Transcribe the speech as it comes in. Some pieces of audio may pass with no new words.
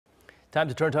Time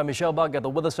to turn to Michelle Bach at the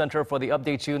Weather Center for the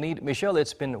updates you need. Michelle,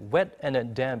 it's been wet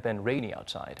and damp and rainy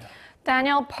outside.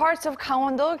 Daniel, parts of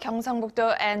Gangwon-do,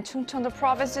 Gyeongsangbuk-do, and Chungcheong-do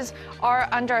provinces are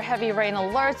under heavy rain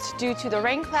alerts due to the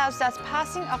rain clouds that's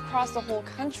passing across the whole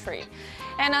country.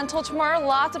 And until tomorrow,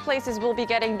 lots of places will be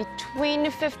getting between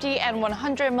 50 and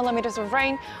 100 millimeters of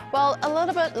rain, while a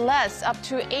little bit less, up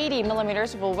to 80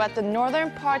 millimeters, will wet the northern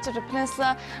parts of the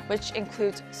peninsula, which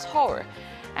includes Seoul.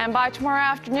 And by tomorrow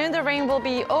afternoon, the rain will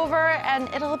be over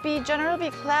and it'll be generally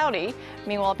cloudy.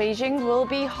 Meanwhile, Beijing will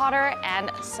be hotter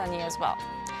and sunny as well.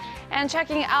 And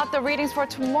checking out the readings for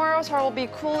tomorrow, Seoul will be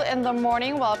cool in the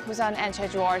morning, while Busan and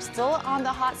Jeju are still on the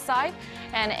hot side.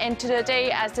 And into the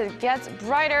day, as it gets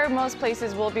brighter, most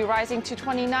places will be rising to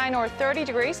 29 or 30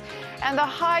 degrees. And the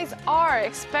highs are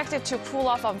expected to cool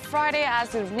off on Friday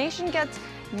as the nation gets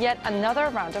yet another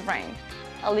round of rain.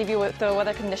 I'll leave you with the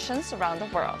weather conditions around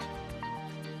the world.